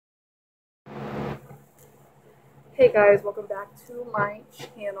Hey guys, welcome back to my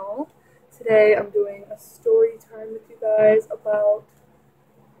channel. Today I'm doing a story time with you guys about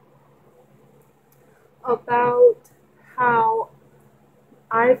how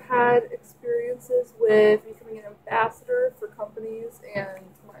I've had experiences with becoming an ambassador for companies and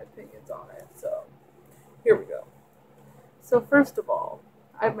my opinions on it. So here we go. So first of all,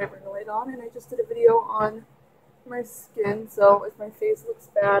 I have my ring light on and I just did a video on my skin, so if my face looks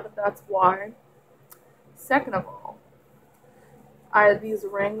bad, that's why. Second of all, I had these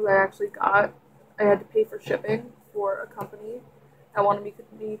rings I actually got. I had to pay for shipping for a company that wanted me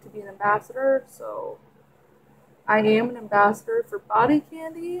to be an ambassador. So I am an ambassador for Body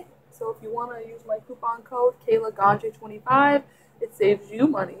Candy. So if you want to use my coupon code KaylaGanje25, it saves you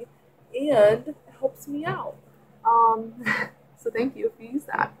money and it helps me out. So thank you if you use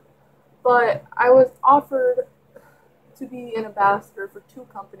that. But I was offered to be an ambassador for two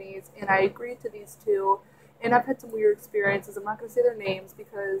companies, and I agreed to these two. And I've had some weird experiences. I'm not going to say their names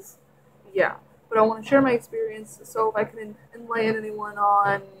because, yeah. But I want to share my experience so if I can enlighten anyone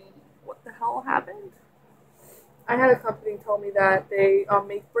on what the hell happened. I had a company tell me that they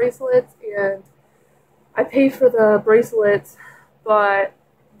make bracelets, and I paid for the bracelets, but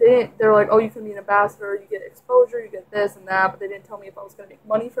they're like, oh, you can be an ambassador, you get exposure, you get this and that, but they didn't tell me if I was going to make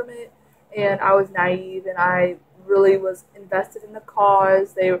money from it. And I was naive, and I really was invested in the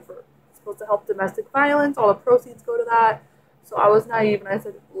cause. They were supposed to help domestic violence. All the proceeds go to that. So I was naive, and I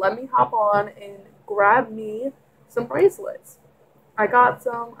said, let me hop on and grab me some bracelets. I got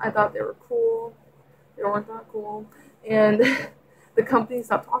some. I thought they were cool. They weren't that cool. And the company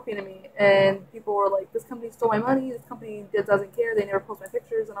stopped talking to me, and people were like, this company stole my money. This company just doesn't care. They never post my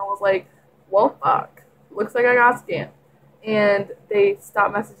pictures. And I was like, well, fuck. Looks like I got scammed. And they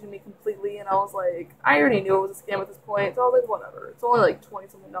stopped messaging me completely, and I was like, I already knew it was a scam at this point, so I was like, whatever. It's only like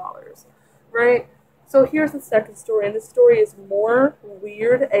 $20-something, right? So here's the second story, and this story is more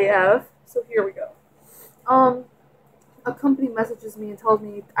weird AF, so here we go. A company messages me and tells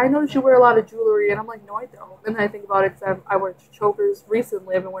me, I noticed you wear a lot of jewelry, and I'm like, no, I don't. And then I think about it because I wear chokers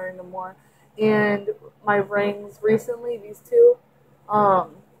recently. I've been wearing them more. And my rings recently, these two,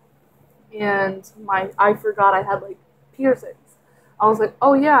 and I forgot I had, like, piercings. I was like,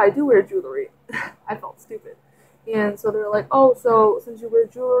 oh yeah, I do wear jewelry. I felt stupid. And so they're like, oh, so since you wear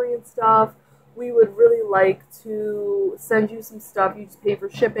jewelry and stuff, we would really like to send you some stuff. You just pay for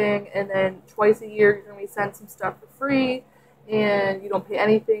shipping, and then twice a year you're going to be sent some stuff for free, and you don't pay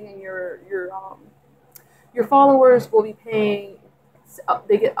anything, and your followers will be paying,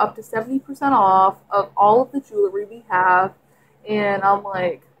 they get up to 70% off of all of the jewelry we have. And I'm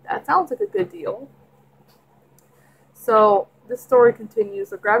like, that sounds like a good deal. So this story continues.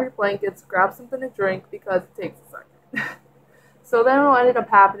 So grab your blankets, grab something to drink because it takes a second. So then what ended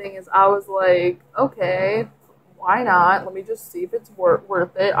up happening is I was like, okay, why not? Let me just see if it's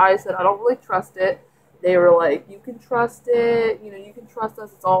worth it. I said, I don't really trust it. They were like, you can trust it. You know, you can trust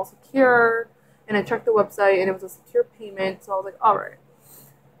us. It's all secure. And I checked the website, and it was a secure payment. So I was like, all right.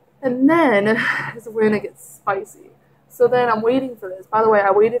 And then this is when it gets spicy. So then I'm waiting for this. By the way,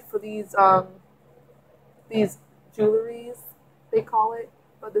 I waited for these jewelries, they call it.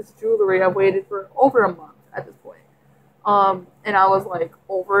 But this jewelry, I waited for over a month at this point. And I was like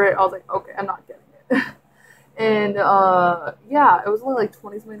over it. I was like, okay, I'm not getting it. And yeah, it was only like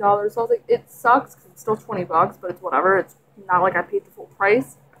 $20-something. So I was like, it sucks because it's still $20, but it's whatever. It's not like I paid the full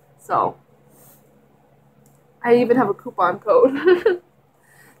price. So I even have a coupon code.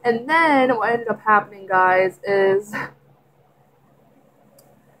 And then what ended up happening, guys, is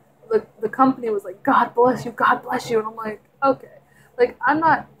the company was like, God bless you, God bless you. And I'm like, okay. Like, I'm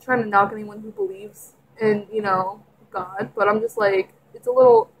not trying to knock anyone who believes in, you know, God, but I'm just like, it's a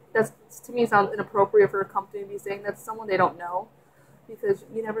little, that's, to me, sounds inappropriate for a company to be saying that's someone they don't know, because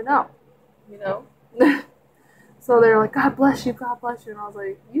you never know, you know? So they're like, God bless you, God bless you. And I was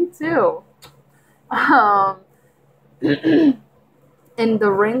like, you too. And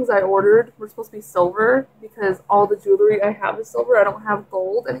the rings I ordered were supposed to be silver because all the jewelry I have is silver. I don't have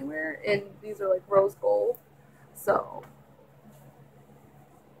gold anywhere, and these are like rose gold. So,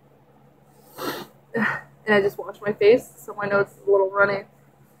 and I just washed my face, so my nose is a little runny.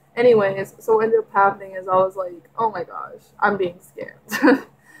 Anyways, so what ended up happening is I was like, oh my gosh, I'm being scammed.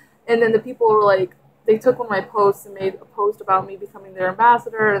 And then the people were like, they took one of my posts and made a post about me becoming their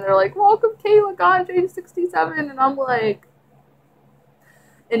ambassador, and they're like, welcome Kayla Ganje67, and I'm like,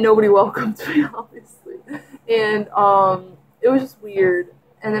 and nobody welcomed me, obviously. And it was just weird.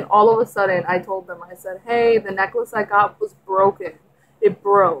 And then all of a sudden, I told them, I said, hey, the necklace I got was broken. It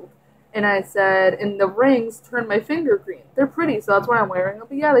broke. And I said, and the rings turned my finger green. They're pretty, so that's why I'm wearing them.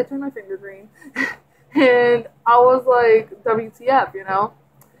 But yeah, they turned my finger green. And I was like, WTF, you know?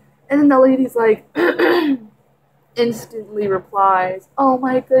 And then the lady's like, instantly replies, oh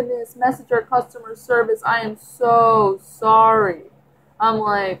my goodness, message our customer service. I am so sorry. I'm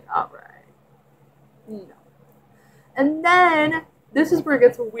like, alright. No. And then, this is where it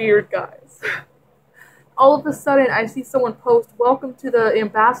gets weird, guys. All of a sudden, I see someone post, welcome to the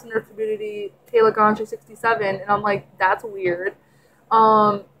ambassador community, Kayla Ganche 67, and I'm like, that's weird.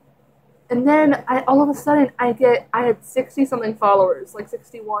 And then all of a sudden I had 60 something followers, like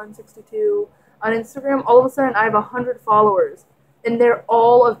 61, 62 on Instagram. All of a sudden I have 100 followers, and they're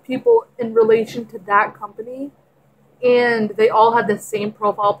all of people in relation to that company, and they all had the same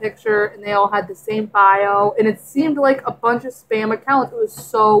profile picture, and they all had the same bio, and it seemed like a bunch of spam accounts. It was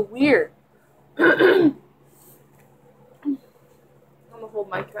so weird. I'm gonna hold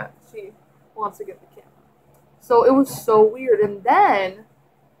my cat. She wants to get the camera. So it was so weird, and then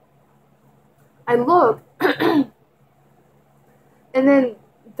I look, and then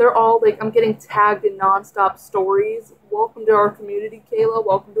they're all like, I'm getting tagged in nonstop stories. Welcome to our community, Kayla.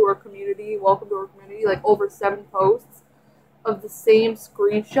 Welcome to our community. Welcome to our community. Like over 7 posts of the same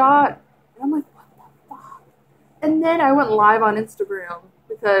screenshot. And I'm like, what the fuck? And then I went live on Instagram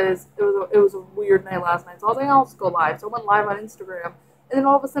because it was a weird night last night. So I was like, I'll just go live. So I went live on Instagram. And then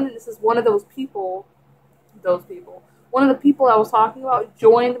all of a sudden, this is one of those people. One of the people I was talking about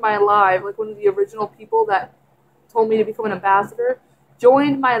joined my live, like one of the original people that told me to become an ambassador,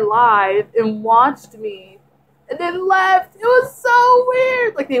 joined my live and watched me, and then left. It was so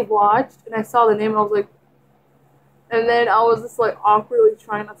weird. Like, they watched, and I saw the name, and I was like, and then I was just like awkwardly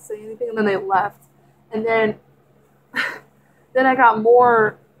trying not to say anything, and then they left. And then, then I got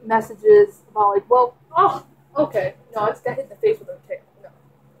more messages about like, well, oh, okay, no, I just got hit in the face with a tail. No.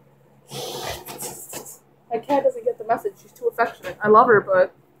 My cat doesn't get the message. She's too affectionate. I love her,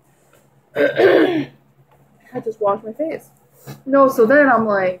 but I just washed my face. No, so then I'm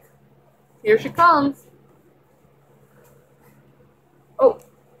like, here she comes. Oh.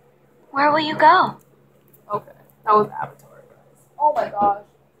 Where will you go? Okay. That was Avatar, guys. Oh my gosh.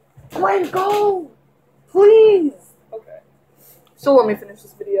 Gwen, go! Please! Okay. So let me finish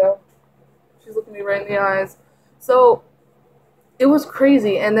this video. She's looking me right in the eyes. So it was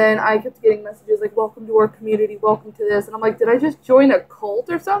crazy, and then I kept getting messages like, welcome to our community, welcome to this, and I'm like, did I just join a cult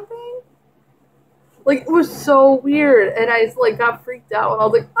or something? Like, it was so weird, and I like got freaked out, and I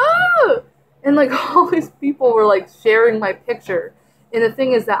was like, ah! And like all these people were like sharing my picture, and the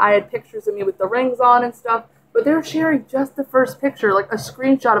thing is that I had pictures of me with the rings on and stuff, but they were sharing just the first picture, like a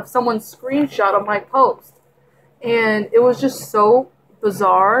screenshot of someone's screenshot of my post, and it was just so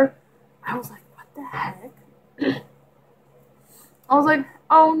bizarre. I was like, what the heck? I was like,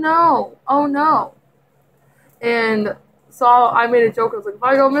 oh no, oh no. And so I made a joke. I was like, if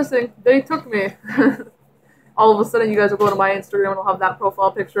I go missing, they took me. All of a sudden, you guys will go to my Instagram and I'll have that profile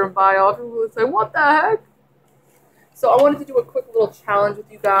picture and bio. Everyone would say, what the heck? So I wanted to do a quick little challenge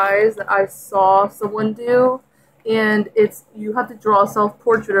with you guys that I saw someone do. And it's, you have to draw a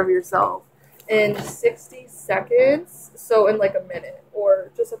self-portrait of yourself in 60 seconds. So in like a minute,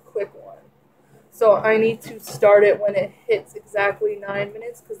 or just a quick one. So I need to start it when it hits exactly 9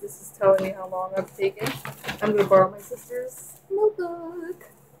 minutes, because this is telling me how long I've taken. I'm going to borrow my sister's notebook.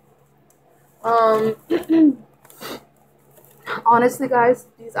 Honestly, guys,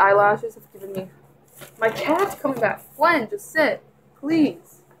 these eyelashes have given me... My cat's coming back. Gwen, just sit.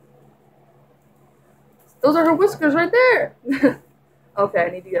 Please. Those are her whiskers right there. Okay, I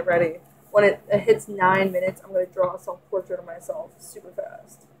need to get ready. When it hits 9 minutes, I'm going to draw a self-portrait of myself super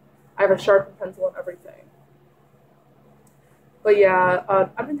fast. I have a sharpened pencil and everything. But yeah,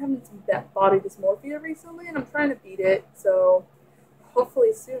 I've been having some body dysmorphia recently, and I'm trying to beat it. So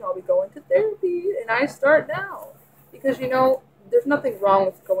hopefully soon I'll be going to therapy, and I start now, because you know there's nothing wrong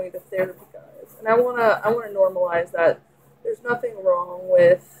with going to therapy, guys. And I wanna normalize that there's nothing wrong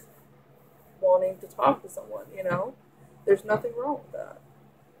with wanting to talk to someone. You know, there's nothing wrong with that.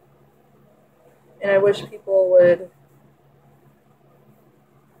 And I wish people would.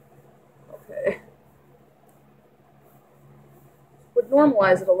 Would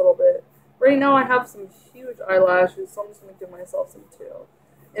normalize it a little bit. Right now I have some huge eyelashes, so I'm just going to give myself some too.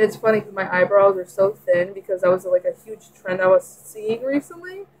 And it's funny because my eyebrows are so thin because that was like a huge trend I was seeing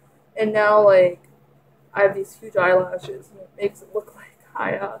recently. And now like I have these huge eyelashes and it makes it look like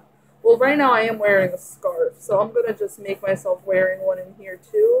well, right now I am wearing a scarf, so I'm going to just make myself wearing one in here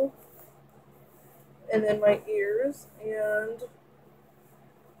too. And then my ears, and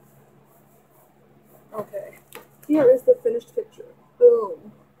okay, here is the finished picture.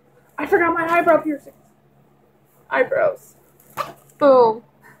 Boom. I forgot my eyebrow piercings. Eyebrows. Boom.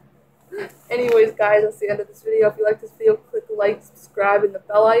 Anyway. anyways, guys, that's the end of this video. If you like this video, click like, subscribe, and the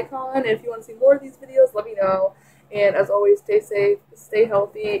bell icon. And if you want to see more of these videos, let me know. And as always, stay safe, stay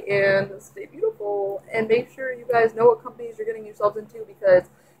healthy, and stay beautiful. And make sure you guys know what companies you're getting yourselves into, because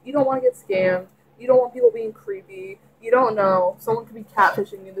you don't want to get scammed. You don't want people being creepy. You don't know. Someone could be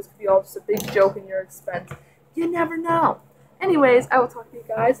catfishing you. This could be all just a big joke in your expense. You never know. Anyways, I will talk to you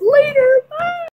guys later. Bye!